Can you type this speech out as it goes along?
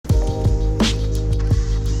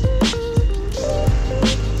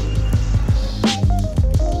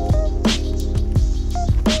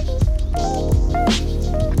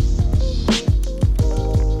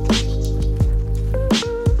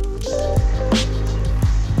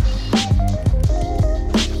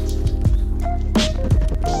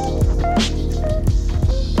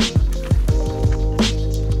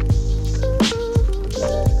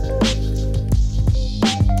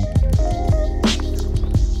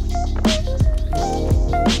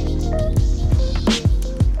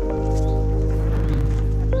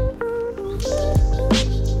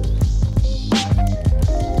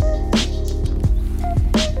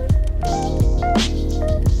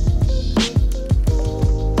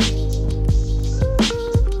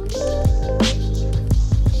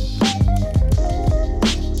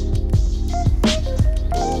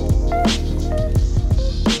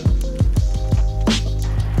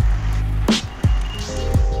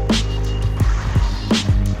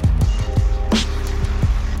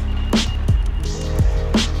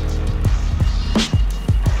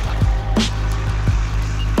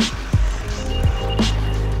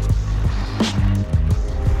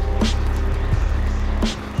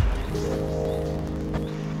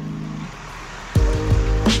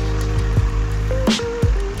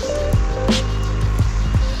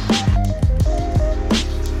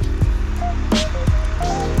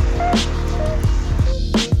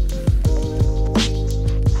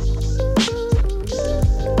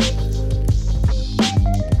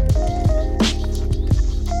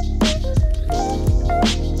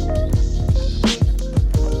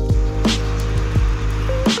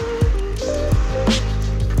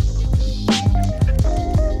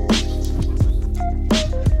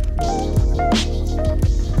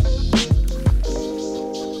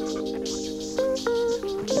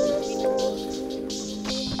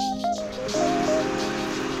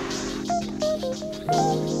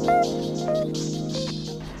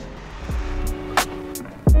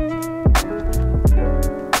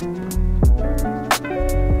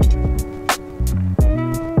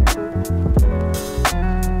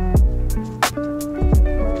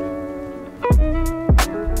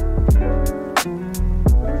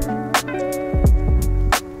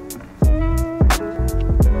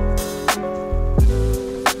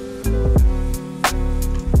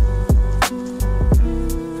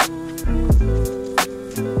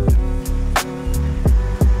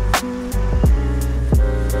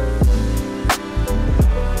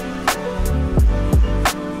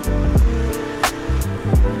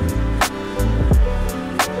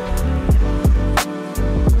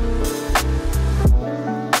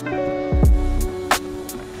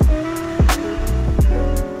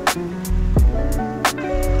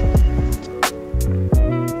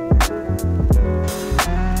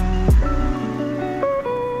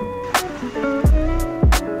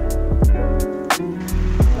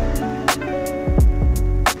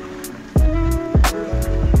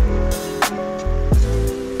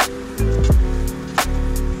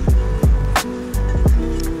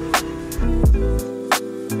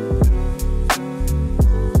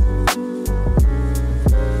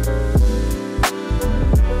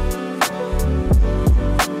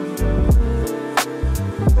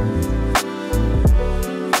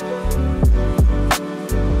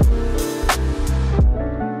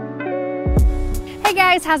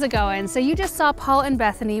guys, how's it going? So you just saw Paul and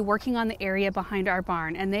Bethany working on the area behind our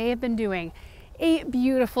barn, and they have been doing a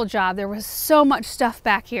beautiful job. There was so much stuff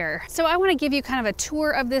back here. So I want to give you kind of a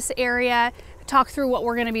tour of this area, talk through what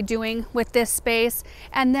we're going to be doing with this space,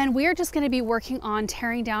 and then we're just going to be working on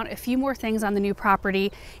tearing down a few more things on the new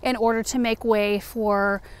property in order to make way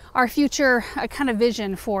for our future kind of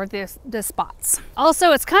vision for the spots.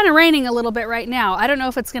 Also, it's kind of raining a little bit right now. I don't know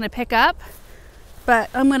if it's going to pick up, but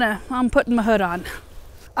I'm putting my hood on.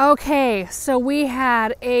 Okay, so we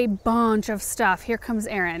had a bunch of stuff. Here comes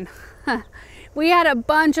Aaron. We had a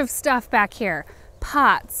bunch of stuff back here.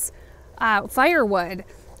 Pots, firewood,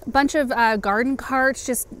 a bunch of garden carts,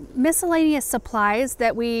 just miscellaneous supplies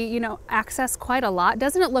that we, access quite a lot.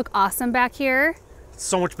 Doesn't it look awesome back here?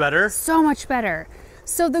 So much better. So much better.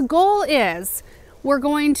 So the goal is we're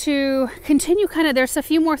going to continue there's a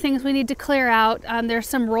few more things we need to clear out. There's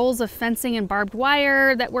some rolls of fencing and barbed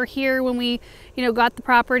wire that were here when we, got the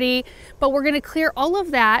property, but we're gonna clear all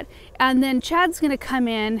of that. And then Chad's gonna come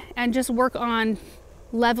in and just work on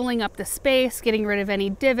leveling up the space, getting rid of any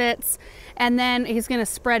divots. And then he's gonna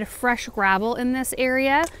spread fresh gravel in this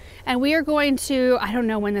area. And we are going to, I don't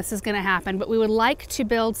know when this is gonna happen, but we would like to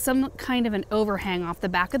build some kind of an overhang off the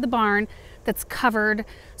back of the barn that's covered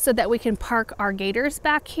so that we can park our gators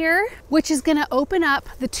back here, which is gonna open up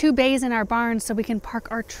the 2 bays in our barn so we can park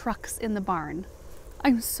our trucks in the barn.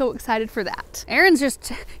 I'm so excited for that. Aaron's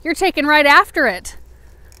you're taking right after it.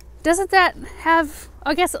 Doesn't that have,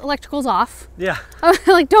 I guess electrical's off. Yeah.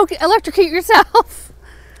 Like, don't electrocute yourself.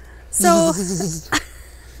 So,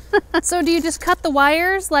 so do you just cut the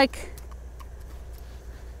wires? Like,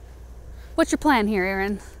 what's your plan here,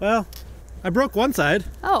 Aaron? Well, I broke one side.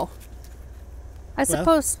 Oh. I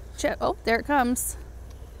suppose, oh, there it comes.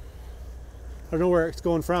 I don't know where it's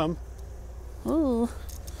going from. Ooh.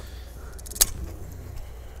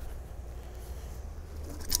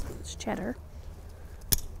 It's cheddar.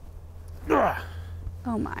 Ugh.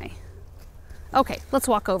 Oh my. Okay, let's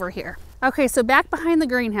walk over here. Okay, so back behind the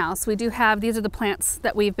greenhouse, we do have, these are the plants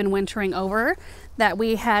that we've been wintering over that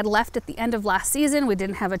we had left at the end of last season. We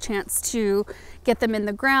didn't have a chance to get them in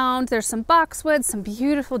the ground. There's some boxwood, some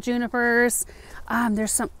beautiful junipers.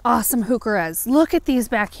 There's some awesome heucheras. Look at these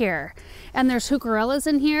back here. And there's heucherellas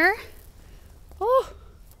in here. Oh,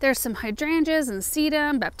 there's some hydrangeas and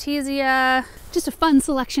sedum, baptisia. Just a fun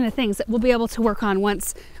selection of things that we'll be able to work on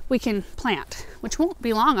once we can plant, which won't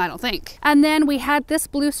be long, I don't think. And then we had this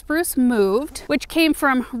blue spruce moved, which came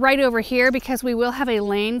from right over here because we will have a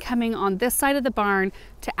lane coming on this side of the barn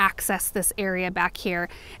to access this area back here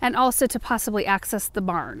and also to possibly access the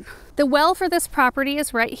barn. The well for this property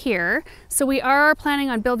is right here. So we are planning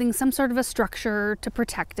on building some sort of a structure to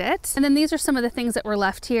protect it. And then these are some of the things that were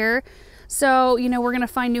left here. So, we're gonna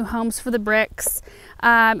find new homes for the bricks.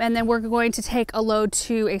 And then we're going to take a load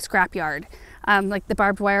to a scrapyard. Like the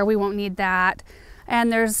barbed wire, we won't need that. And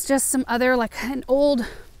there's just some other, like an old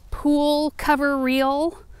pool cover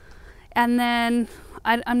reel. And then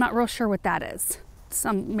I'm not real sure what that is.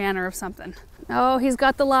 Some manner of something. Oh, he's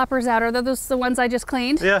got the loppers out. Are those the ones I just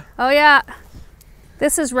cleaned? Yeah. Oh yeah.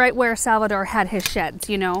 This is right where Salvador had his sheds,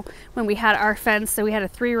 when we had our fence. So we had a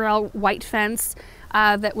 3-rail white fence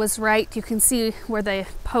that was right. You can see where the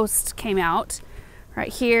post came out. Right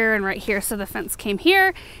here and right here. So the fence came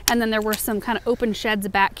here, and then there were some kind of open sheds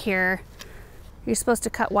back here. You're supposed to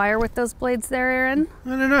cut wire with those blades there, Aaron?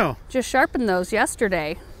 I don't know. Just sharpened those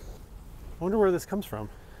yesterday. I wonder where this comes from.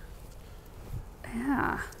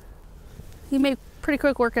 Yeah. He made pretty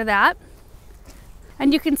quick work of that.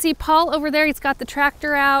 And you can see Paul over there, he's got the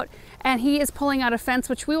tractor out, and he is pulling out a fence,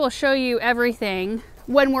 which we will show you everything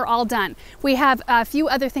when we're all done. We have a few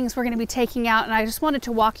other things we're going to be taking out, and I just wanted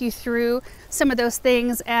to walk you through some of those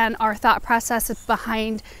things and our thought process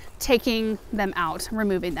behind taking them out,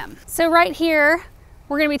 removing them. So right here,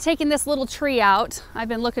 we're going to be taking this little tree out. I've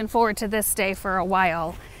been looking forward to this day for a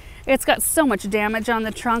while. It's got so much damage on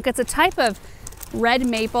the trunk. It's a type of red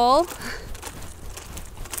maple.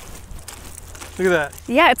 Look at that.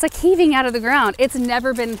 Yeah, it's like heaving out of the ground. It's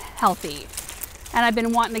never been healthy. And I've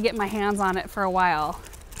been wanting to get my hands on it for a while.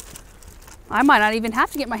 I might not even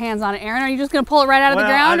have to get my hands on it, Aaron. Are you just gonna pull it right out of the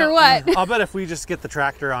ground or what? I'll bet if we just get the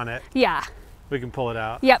tractor on it, yeah, we can pull it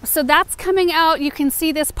out. Yep, so that's coming out. You can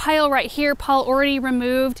see this pile right here, Paul already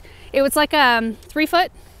removed. It was like a 3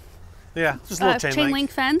 foot just a little chain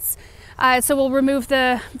link fence. So we'll remove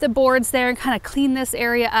the boards there and kind of clean this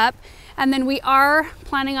area up. And then we are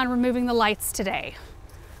planning on removing the lights today.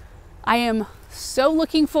 I am so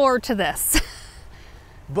looking forward to this.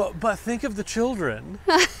 But think of the children.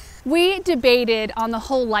 We debated on the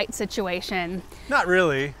whole light situation. Not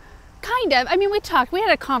really. Kind of. I mean, we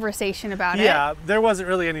had a conversation about it. Yeah, there wasn't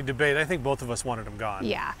really any debate. I think both of us wanted them gone.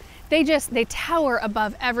 Yeah. They tower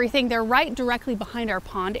above everything. They're right directly behind our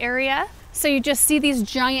pond area. So you just see these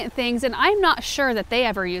giant things, and I'm not sure that they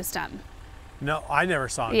ever used them. No, I never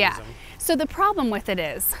saw them use them. So the problem with it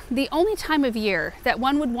is, the only time of year that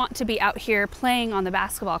one would want to be out here playing on the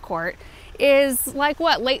basketball court is like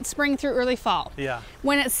what, late spring through early fall. Yeah.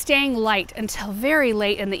 When it's staying light until very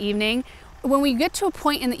late in the evening. When we get to a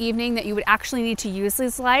point in the evening that you would actually need to use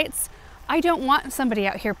these lights, I don't want somebody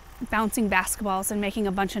out here bouncing basketballs and making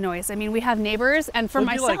a bunch of noise. I mean, we have neighbors, and for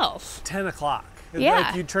myself. Like 10 o'clock. Yeah.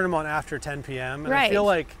 Like you turn them on after 10 p.m. And right. I feel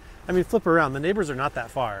like, I mean, flip around. The neighbors are not that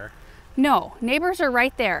far. No, neighbors are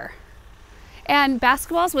right there. And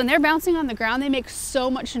basketballs, when they're bouncing on the ground, they make so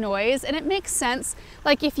much noise, and it makes sense.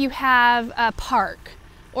 Like if you have a park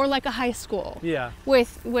or like a high school, yeah,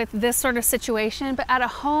 with this sort of situation. But at a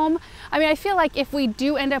home, I mean, I feel like if we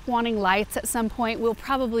do end up wanting lights at some point, we'll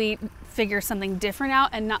probably figure something different out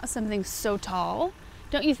and not something so tall.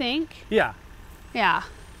 Don't you think? Yeah. Yeah.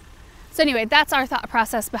 So anyway, that's our thought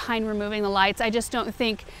process behind removing the lights. I just don't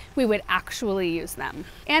think we would actually use them.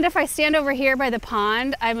 And if I stand over here by the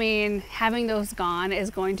pond, I mean, having those gone is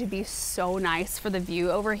going to be so nice for the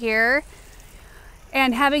view over here.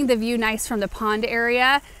 And having the view nice from the pond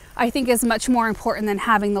area, I think is much more important than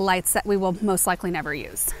having the lights that we will most likely never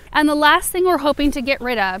use. And the last thing we're hoping to get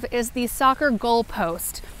rid of is the soccer goal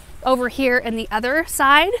post over here in the other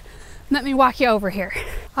side. Let me walk you over here.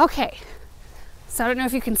 Okay, so I don't know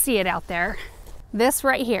if you can see it out there. This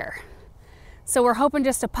right here. So we're hoping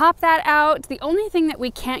just to pop that out. The only thing that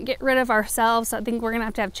we can't get rid of ourselves, I think we're gonna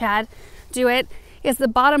have to have Chad do it, is the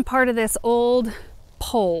bottom part of this old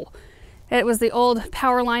pole. It was the old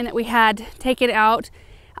power line that we had taken out,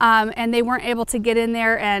 and they weren't able to get in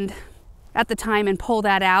there and at the time and pull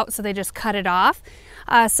that out, so they just cut it off.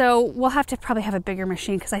 So we'll have to probably have a bigger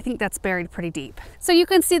machine because I think that's buried pretty deep. So you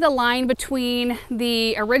can see the line between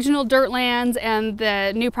the original dirt lands and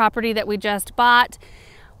the new property that we just bought.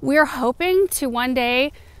 We're hoping to one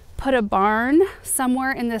day put a barn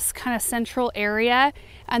somewhere in this kind of central area,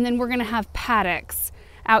 and then we're gonna have paddocks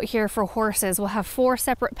out here for horses. We'll have 4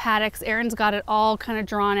 separate paddocks. Aaron's got it all kind of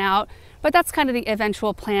drawn out, but that's kind of the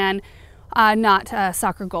eventual plan, not a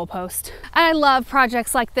soccer goalpost. I love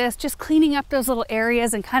projects like this, just cleaning up those little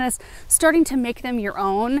areas and kind of starting to make them your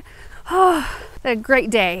own. Oh, a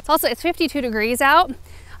great day. Also, it's 52 degrees out.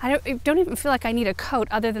 I don't even feel like I need a coat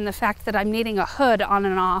other than the fact that I'm needing a hood on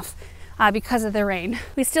and off because of the rain.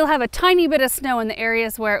 We still have a tiny bit of snow in the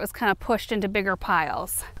areas where it was kind of pushed into bigger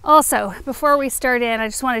piles. Also, before we start in, I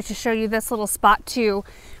just wanted to show you this little spot too.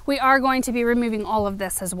 We are going to be removing all of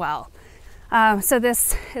this as well. So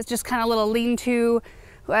this is just kind of a little lean-to.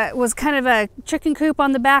 It was kind of a chicken coop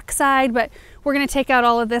on the back side, but we're gonna take out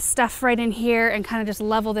all of this stuff right in here and kind of just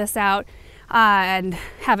level this out and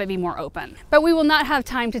have it be more open. But we will not have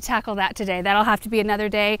time to tackle that today. That'll have to be another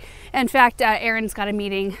day. In fact, Aaron's got a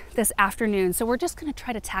meeting this afternoon, so we're just gonna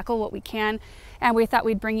try to tackle what we can, and we thought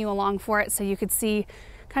we'd bring you along for it so you could see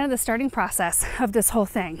kind of the starting process of this whole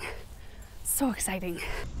thing. So exciting.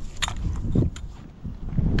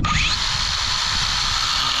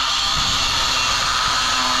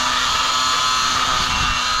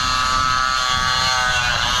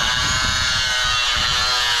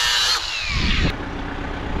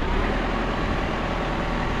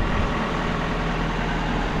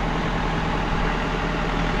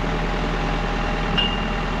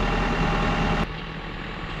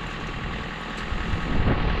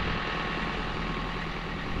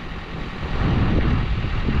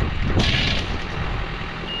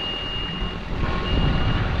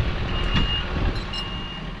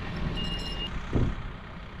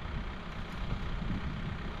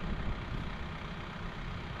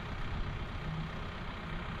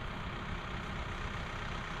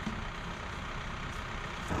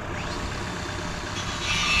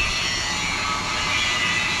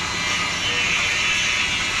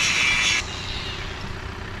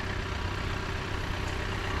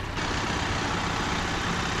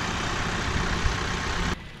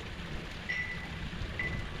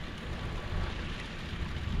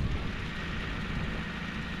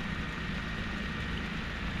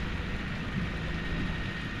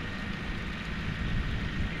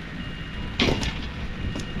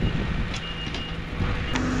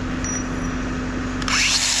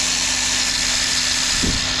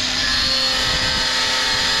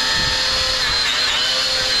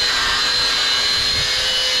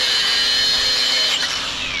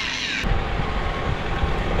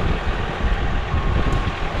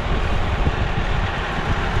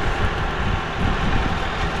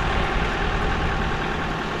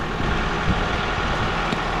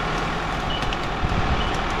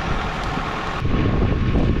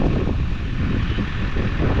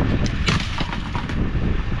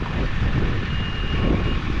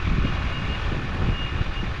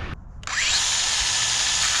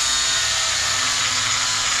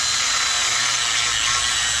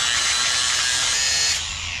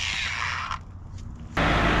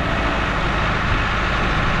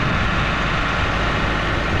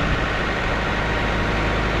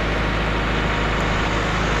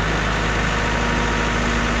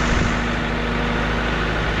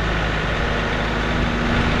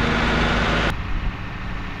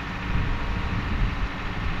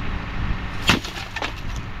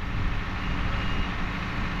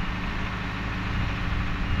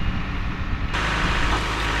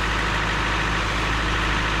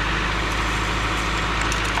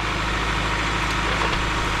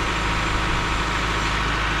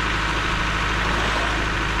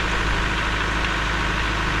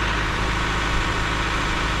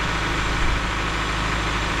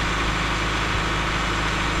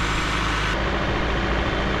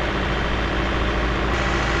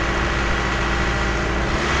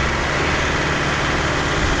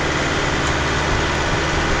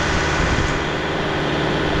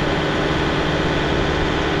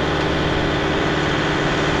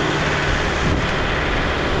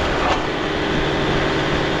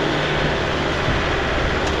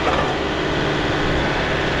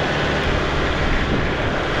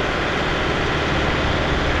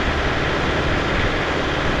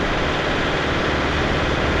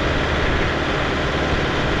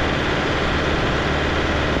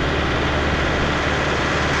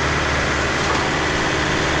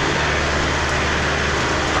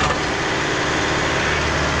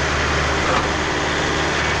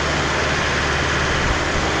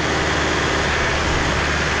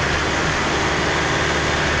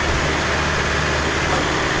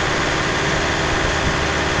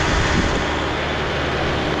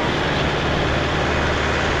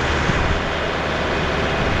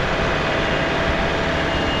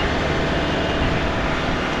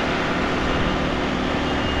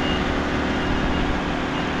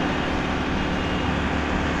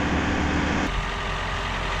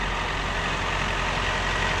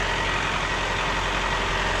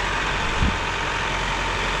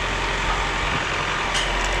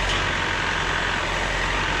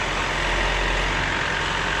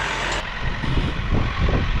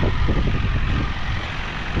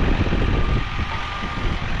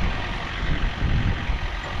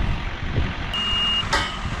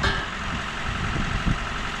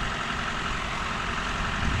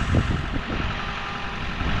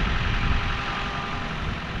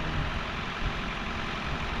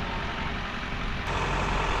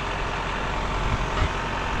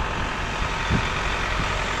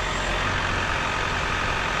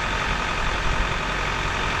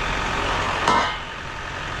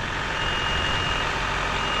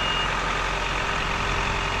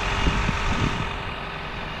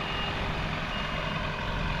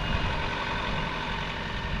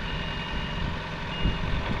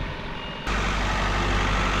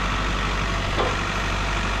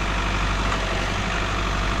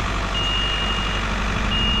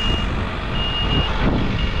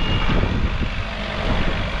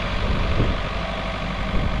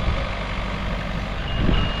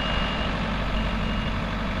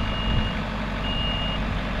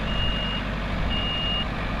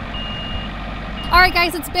 right,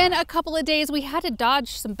 guys, it's been a couple of days. We had to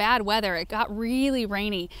dodge some bad weather. It got really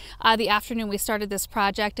rainy the afternoon we started this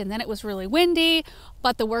project, and then it was really windy,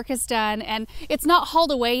 but the work is done and it's not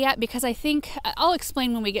hauled away yet because I think, I'll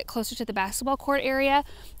explain when we get closer to the basketball court area.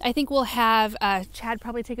 I think we'll have Chad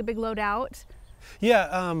probably take a big load out.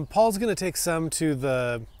 Yeah, Paul's gonna take some to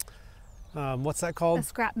the, what's that called? The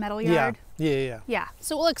scrap metal yard. Yeah.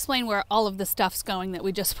 So we'll explain where all of the stuff's going that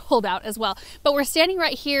we just pulled out as well. But we're standing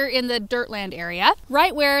right here in the Dirtland area,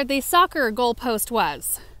 right where the soccer goal post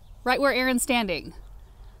was, right where Aaron's standing.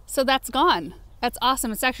 So that's gone. That's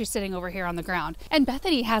awesome. It's actually sitting over here on the ground. And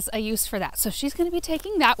Bethany has a use for that. So she's gonna be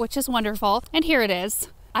taking that, which is wonderful. And here it is.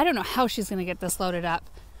 I don't know how she's gonna get this loaded up.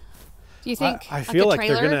 Do you think? I feel like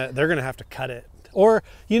they're gonna have to cut it. Or,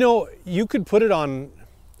 you know, you could put it on,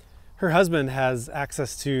 her husband has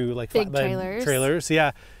access to like big trailers.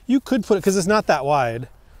 Yeah, you could put it, because it's not that wide.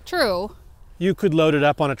 True. You could load it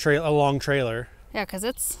up on a long trailer. Yeah, because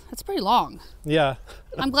it's pretty long. Yeah.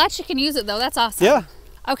 I'm glad she can use it though. That's awesome. Yeah.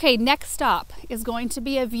 Okay, next stop is going to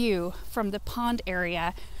be a view from the pond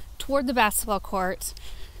area toward the basketball court.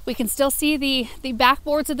 We can still see the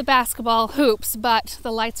backboards of the basketball hoops, but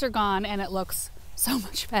the lights are gone and it looks so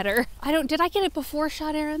much better. Did I get it before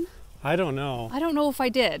shot, Aaron? I don't know. I don't know if I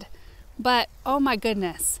did, but oh my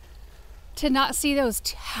goodness. To not see those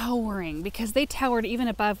towering, because they towered even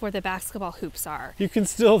above where the basketball hoops are. You can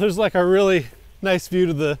still, there's like a really nice view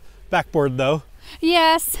to the backboard though.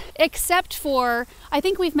 Yes, except for, I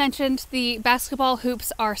think we've mentioned the basketball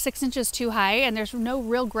hoops are 6 inches too high and there's no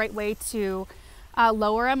real great way to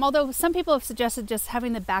lower them. Although some people have suggested just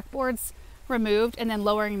having the backboards removed and then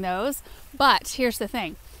lowering those. But here's the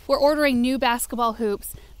thing. We're ordering new basketball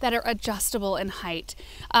hoops that are adjustable in height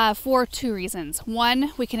for 2 reasons.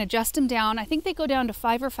 One, we can adjust them down. I think they go down to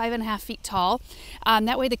 5 or 5.5 feet tall.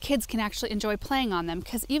 That way the kids can actually enjoy playing on them,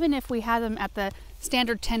 because even if we had them at the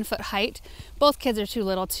standard 10-foot height, both kids are too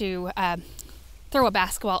little to throw a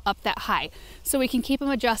basketball up that high. So we can keep them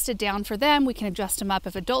adjusted down for them. We can adjust them up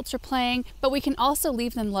if adults are playing, but we can also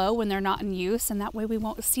leave them low when they're not in use, and that way we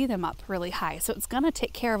won't see them up really high. So it's gonna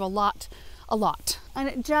take care of a lot. And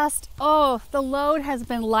it just, oh, the load has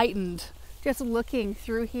been lightened just looking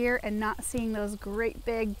through here and not seeing those great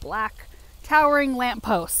big black towering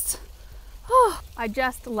lampposts. Oh, I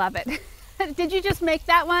just love it. Did you just make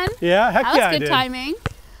that one? Yeah, heck yeah, I did. That was good timing.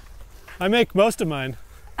 I make most of mine.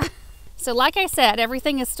 So like I said,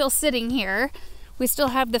 everything is still sitting here. We still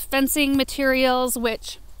have the fencing materials,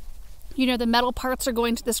 which, you know, the metal parts are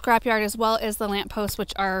going to the scrapyard as well as the lampposts,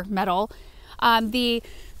 which are metal. The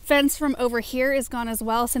fence from over here is gone as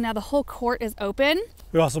well, so now the whole court is open.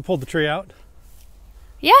 We also pulled the tree out.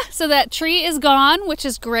 Yeah, so that tree is gone, which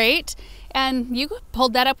is great. And you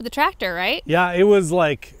pulled that up with the tractor, right? Yeah, it was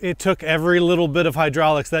like, it took every little bit of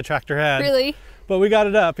hydraulics that tractor had. Really? But we got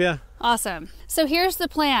it up, yeah. Awesome. So here's the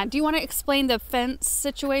plan. Do you want to explain the fence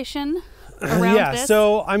situation around yeah, this?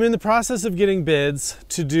 So I'm in the process of getting bids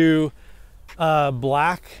to do a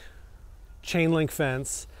black chain link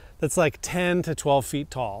fence that's like 10 to 12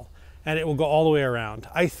 feet tall, and it will go all the way around.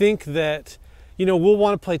 I think that, you know, we'll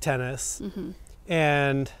want to play tennis,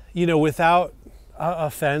 and, you know, without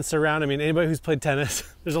a fence around, I mean, anybody who's played tennis,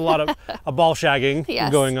 there's a lot of a ball shagging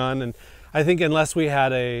going on, and I think unless we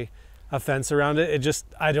had a fence around it, it just,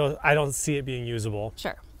 I don't see it being usable.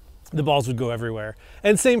 Sure. The balls would go everywhere.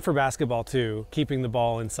 And same for basketball too, keeping the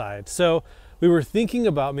ball inside. So we were thinking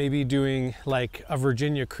about maybe doing like a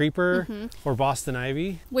Virginia creeper or Boston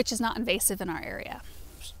ivy. Which is not invasive in our area.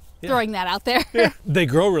 Throwing that out there. Yeah. They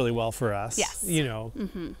grow really well for us. Yes. You know.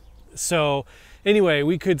 So anyway,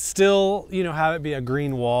 we could still, you know, have it be a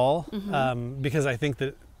green wall because I think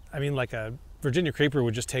that, I mean, like a Virginia creeper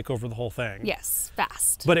would just take over the whole thing. Yes,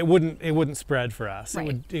 fast. But it wouldn't spread for us.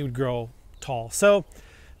 Right. It would grow tall. So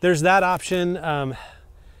there's that option.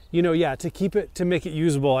 You know, yeah, to make it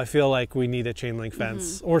usable, I feel like we need a chain link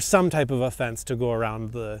fence or some type of a fence to go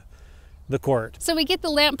around the court. So we get the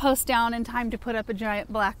lamppost down in time to put up a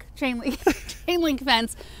giant black chain link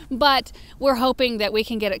fence, but we're hoping that we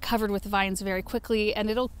can get it covered with vines very quickly, and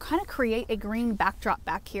it'll kind of create a green backdrop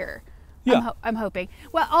back here. Yeah. I'm hoping.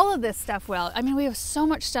 Well, all of this stuff will. I mean, we have so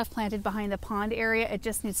much stuff planted behind the pond area. It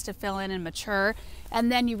just needs to fill in and mature,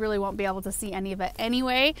 and then you really won't be able to see any of it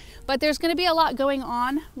anyway. But there's going to be a lot going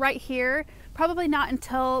on right here. Probably not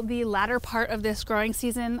until the latter part of this growing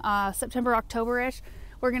season, September, October-ish.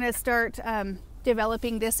 We're going to start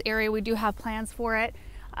developing this area. We do have plans for it.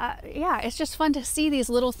 Yeah, it's just fun to see these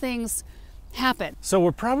little things happen. So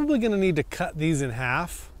we're probably going to need to cut these in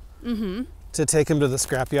half to take them to the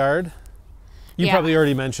scrapyard. You Yeah. probably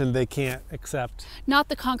already mentioned they can't accept. Not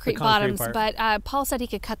the concrete, concrete bottoms, part. but Paul said he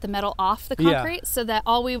could cut the metal off the Yeah. concrete so that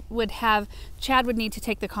all we would have, Chad would need to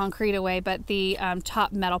take the concrete away, but the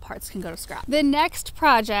top metal parts can go to scrap. The next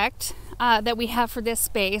project that we have for this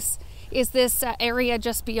space is this area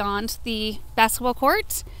just beyond the basketball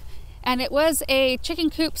court. And it was a chicken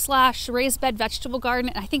coop / raised bed vegetable garden.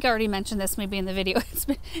 And I think I already mentioned this maybe in the video.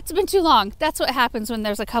 It's been too long. That's what happens when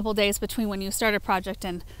there's a couple days between when you start a project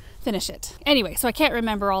and finish it. Anyway, so I can't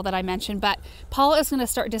remember all that I mentioned, but Paul is gonna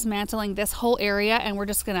start dismantling this whole area and we're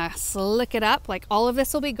just gonna slick it up. Like all of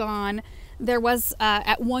this will be gone. There was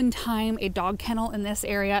at one time a dog kennel in this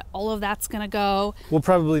area. All of that's gonna go. We'll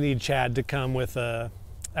probably need Chad to come with a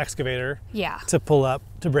excavator Yeah. to pull up,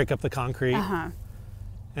 to break up the concrete Uh-huh.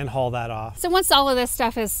 and haul that off. So once all of this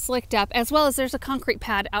stuff is slicked up, as well as there's a concrete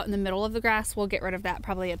pad out in the middle of the grass, we'll get rid of that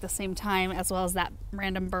probably at the same time, as well as that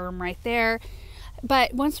random berm right there.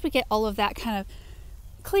 But once we get all of that kind of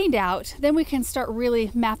cleaned out, then we can start really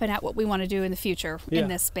mapping out what we want to do in the future Yeah. in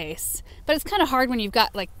this space. But it's kind of hard when you've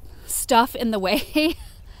got like stuff in the way.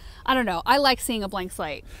 I don't know. I like seeing a blank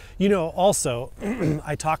slate. You know, also,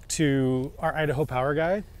 I talked to our Idaho Power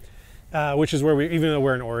guy, which is where we, even though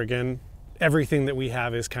we're in Oregon, everything that we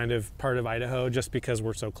have is kind of part of Idaho just because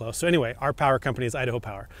we're so close. So anyway, our power company is Idaho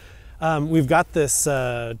Power. We've got this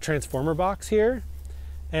transformer box here,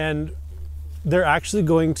 and they're actually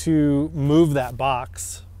going to move that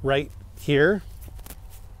box right here,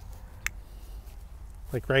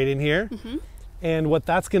 like right in here. And what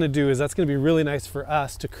that's going to do is that's going to be really nice for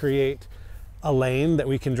us to create a lane that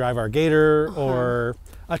we can drive our gator or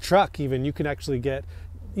a truck even. You can actually get,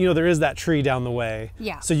 you know, there is that tree down the way.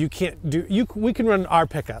 Yeah. So you can't do, we can run our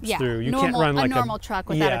pickups Yeah. through. You Normal- can't run a like normal truck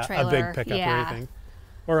without a a trailer. big pickup Yeah. or anything.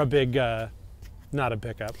 Or a big, not a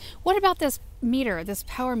pickup. What about this meter, this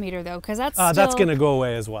power meter though? Because that's That's still- going to go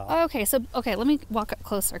away as well. Okay, so let me walk up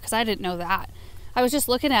closer because I didn't know that. I was just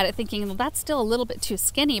looking at it thinking, well, that's still a little bit too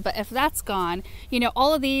skinny, but if that's gone, you know,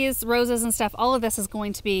 all of these roses and stuff, all of this is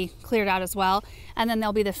going to be cleared out as well. And then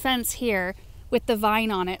there'll be the fence here with the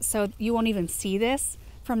vine on it, so you won't even see this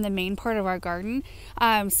from the main part of our garden.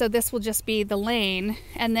 So this will just be the lane,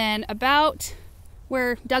 and then about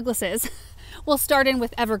where Douglas is, we'll start in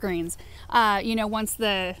with evergreens. You know, once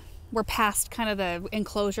we're past kind of the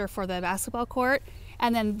enclosure for the basketball court,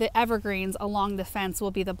 and then the evergreens along the fence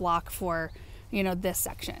will be the block for, you know, this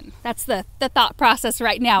section. That's the thought process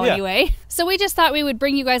right now. Yeah. Anyway. So we just thought we would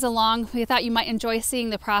bring you guys along. We thought you might enjoy seeing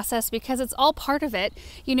the process because it's all part of it.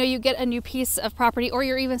 You know, you get a new piece of property or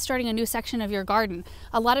you're even starting a new section of your garden.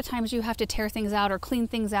 A lot of times you have to tear things out or clean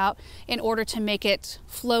things out in order to make it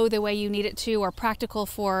flow the way you need it to or practical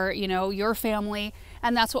for, you know, your family.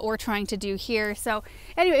 And that's what we're trying to do here. So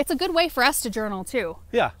anyway, it's a good way for us to journal too.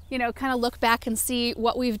 Yeah. You know, kind of look back and see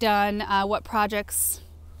what we've done, what projects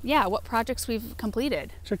we've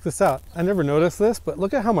completed. Check this out. I never noticed this, but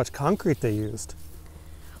look at how much concrete they used.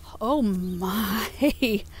 Oh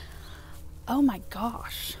my. Oh my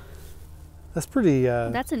gosh. That's pretty,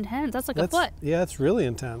 That's intense. That's like a foot. yeah, it's really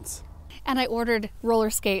intense. And I ordered roller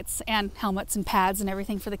skates and helmets and pads and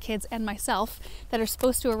everything for the kids and myself that are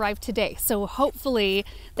supposed to arrive today. So hopefully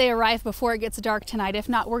they arrive before it gets dark tonight. If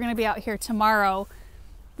not, we're going to be out here tomorrow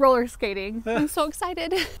roller skating. I'm so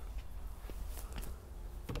excited.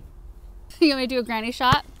 You want me to do a granny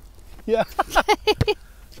shot? Yeah.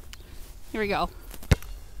 Here we go.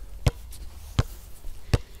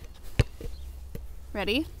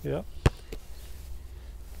 Ready? Yeah.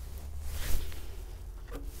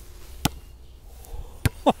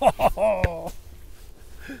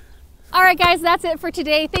 All right, guys, that's it for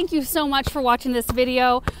today. Thank you so much for watching this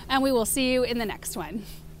video, and we will see you in the next one.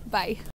 Bye.